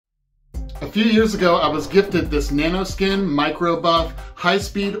few years ago, I was gifted this NANOSKIN MICROBUFF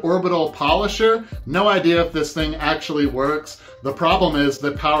high-speed orbital polisher. No idea if this thing actually works. The problem is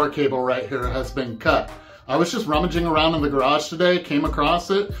the power cable right here has been cut. I was just rummaging around in the garage today, came across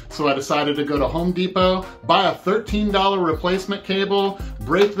it, so I decided to go to Home Depot, buy a $13 replacement cable,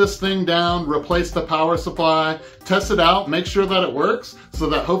 break this thing down, replace the power supply, test it out, make sure that it works, so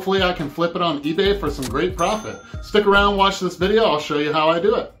that hopefully I can flip it on eBay for some great profit. Stick around, watch this video, I'll show you how I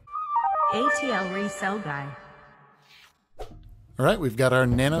do it. ATL Resell Guy. All right, we've got our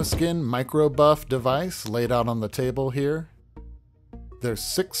NANOSKIN MicroBuff device laid out on the table here. There's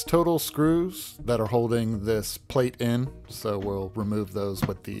 6 total screws that are holding this plate in, so we'll remove those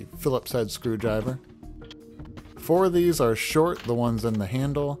with the Phillips head screwdriver. 4 of these are short, the ones in the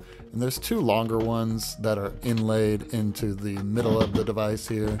handle, and there's 2 longer ones that are inlaid into the middle of the device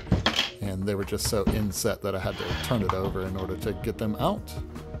here, and they were just so inset that I had to turn it over in order to get them out.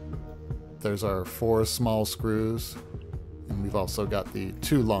 There's our 4 small screws, and we've also got the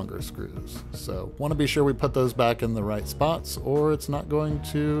 2 longer screws. So want to be sure we put those back in the right spots or it's not going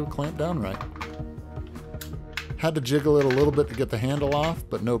to clamp down right. Had to jiggle it a little bit to get the handle off,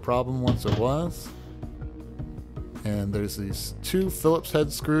 but no problem once it was. And there's these 2 Phillips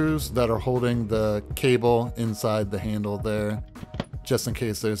head screws that are holding the cable inside the handle there. Just in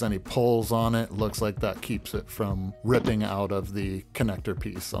case there's any pulls on it, looks like that keeps it from ripping out of the connector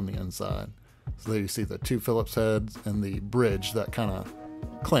piece on the inside. So there you see the 2 Phillips heads and the bridge that kind of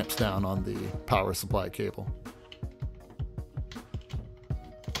clamps down on the power supply cable.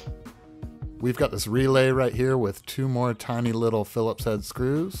 We've got this relay right here with 2 more tiny little Phillips head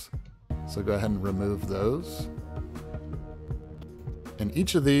screws. So go ahead and remove those. And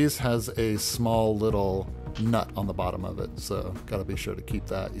each of these has a small little nut on the bottom of it, so gotta be sure to keep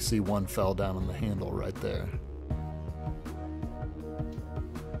that. You see one fell down on the handle right there.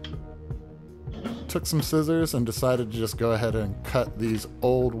 Took some scissors and decided to just go ahead and cut these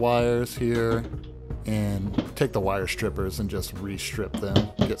old wires here and take the wire strippers and just re-strip them,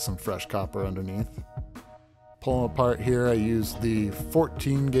 get some fresh copper underneath. Pull them apart here. I used the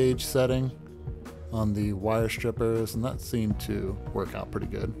 14 gauge setting on the wire strippers, and that seemed to work out pretty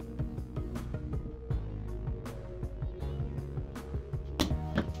good.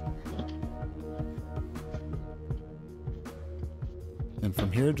 And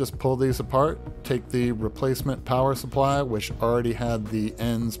from here, just pull these apart, take the replacement power supply, which already had the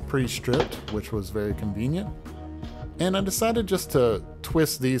ends pre-stripped, which was very convenient. And I decided just to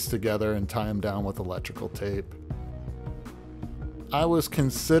twist these together and tie them down with electrical tape. I was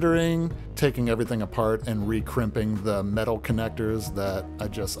considering taking everything apart and re-crimping the metal connectors that I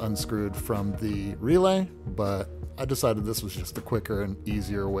just unscrewed from the relay, but I decided this was just a quicker and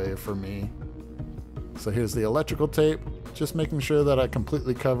easier way for me. So here's the electrical tape, just making sure that I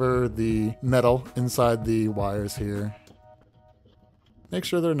completely cover the metal inside the wires here. Make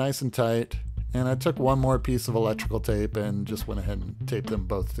sure they're nice and tight. And I took one more piece of electrical tape and just went ahead and taped them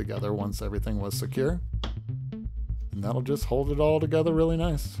both together once everything was secure. And that'll just hold it all together really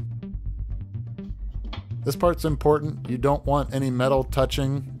nice. This part's important. You don't want any metal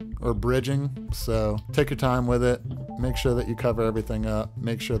touching or bridging, so take your time with it. Make sure that you cover everything up,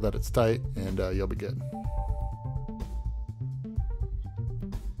 make sure that it's tight, and you'll be good.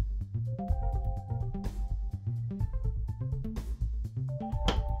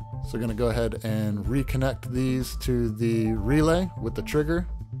 So we're going to go ahead and reconnect these to the relay with the trigger.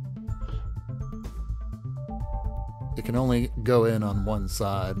 It can only go in on one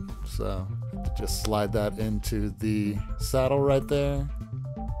side, so just slide that into the saddle right there.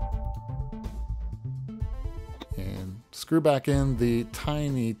 And screw back in the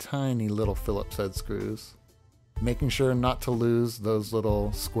tiny, tiny little Phillips head screws, making sure not to lose those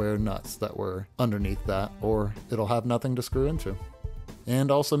little square nuts that were underneath that, or it'll have nothing to screw into. And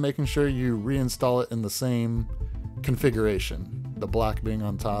also making sure you reinstall it in the same configuration, the black being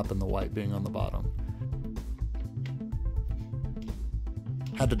on top and the white being on the bottom.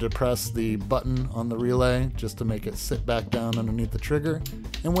 Had to depress the button on the relay just to make it sit back down underneath the trigger,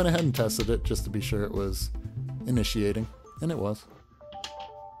 and went ahead and tested it just to be sure it was initiating, and it was.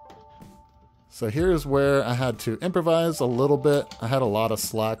 So here's where I had to improvise a little bit. I had a lot of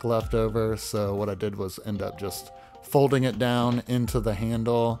slack left over, so what I did was end up just folding it down into the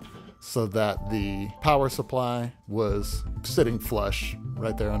handle so that the power supply was sitting flush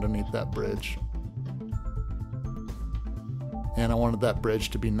right there underneath that bridge. And I wanted that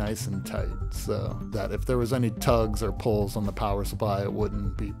bridge to be nice and tight so that if there was any tugs or pulls on the power supply, it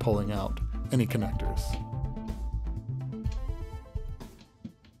wouldn't be pulling out any connectors.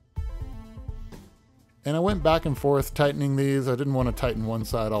 And I went back and forth tightening these. I didn't want to tighten one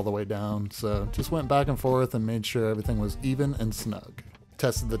side all the way down, so just went back and forth and made sure everything was even and snug.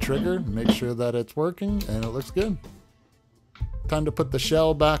 Tested the trigger, make sure that it's working, and it looks good. Time to put the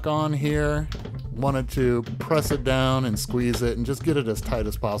shell back on here. Wanted to press it down and squeeze it and just get it as tight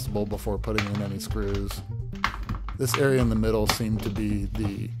as possible before putting in any screws. This area in the middle seemed to be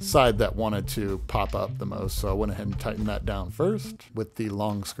the side that wanted to pop up the most, so I went ahead and tightened that down first with the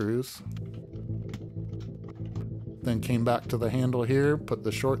long screws. Then came back to the handle here, put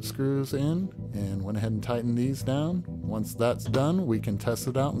the short screws in, and went ahead and tightened these down. Once that's done, we can test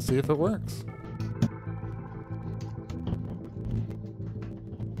it out and see if it works.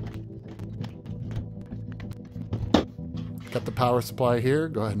 Got the power supply here.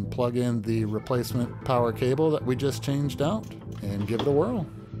 Go ahead and plug in the replacement power cable that we just changed out and give it a whirl.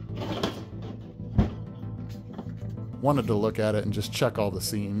 Wanted to look at it and just check all the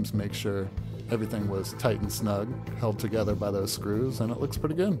seams, make sure everything was tight and snug, held together by those screws, and it looks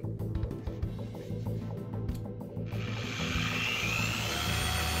pretty good.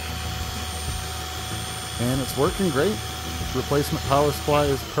 And it's working great. Replacement power supply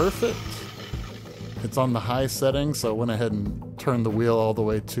is perfect. It's on the high setting, so I went ahead and turned the wheel all the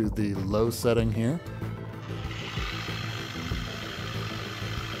way to the low setting here.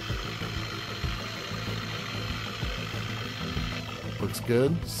 Works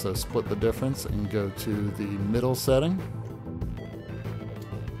good, so split the difference and go to the middle setting.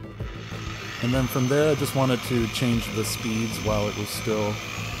 And then from there, I just wanted to change the speeds while it was still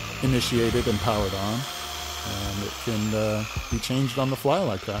initiated and powered on. And it can be changed on the fly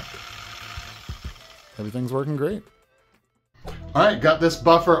like that. Everything's working great. All right, got this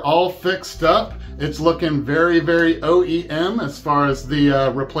buffer all fixed up. It's looking very, very OEM as far as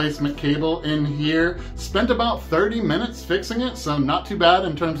the replacement cable in here. Spent about 30 minutes fixing it, so not too bad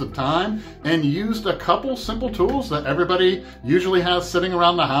in terms of time, and used a couple simple tools that everybody usually has sitting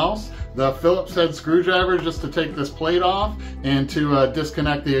around the house. The Phillips head screwdriver just to take this plate off and to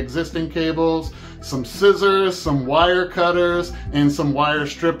disconnect the existing cables, some scissors, some wire cutters, and some wire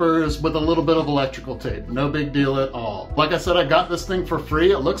strippers with a little bit of electrical tape. No big deal at all. Like I said, I got this thing for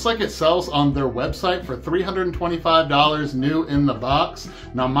free. It looks like it sells on their website for $325 new in the box.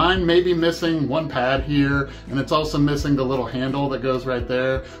 Now mine may be missing one pad here, and it's also missing the little handle that goes right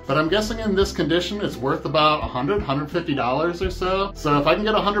there. But I'm guessing in this condition, it's worth about $150 or so. So if I can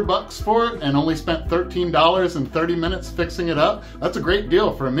get $100 for it and only spent $13 and 30 minutes fixing it up, that's a great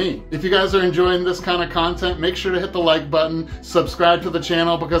deal for me. If you guys are enjoying this kind of content, make sure to hit the like button, subscribe to the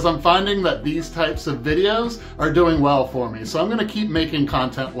channel, because I'm finding that these types of videos are doing well for me. So I'm going to keep making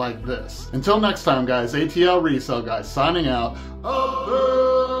content like this. Until next time, guys, ATL Resale Guy signing out.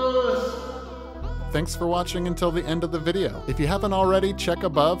 Thanks for watching until the end of the video. If you haven't already, check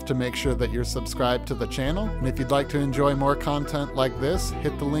above to make sure that you're subscribed to the channel. And if you'd like to enjoy more content like this,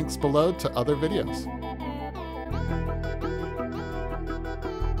 hit the links below to other videos.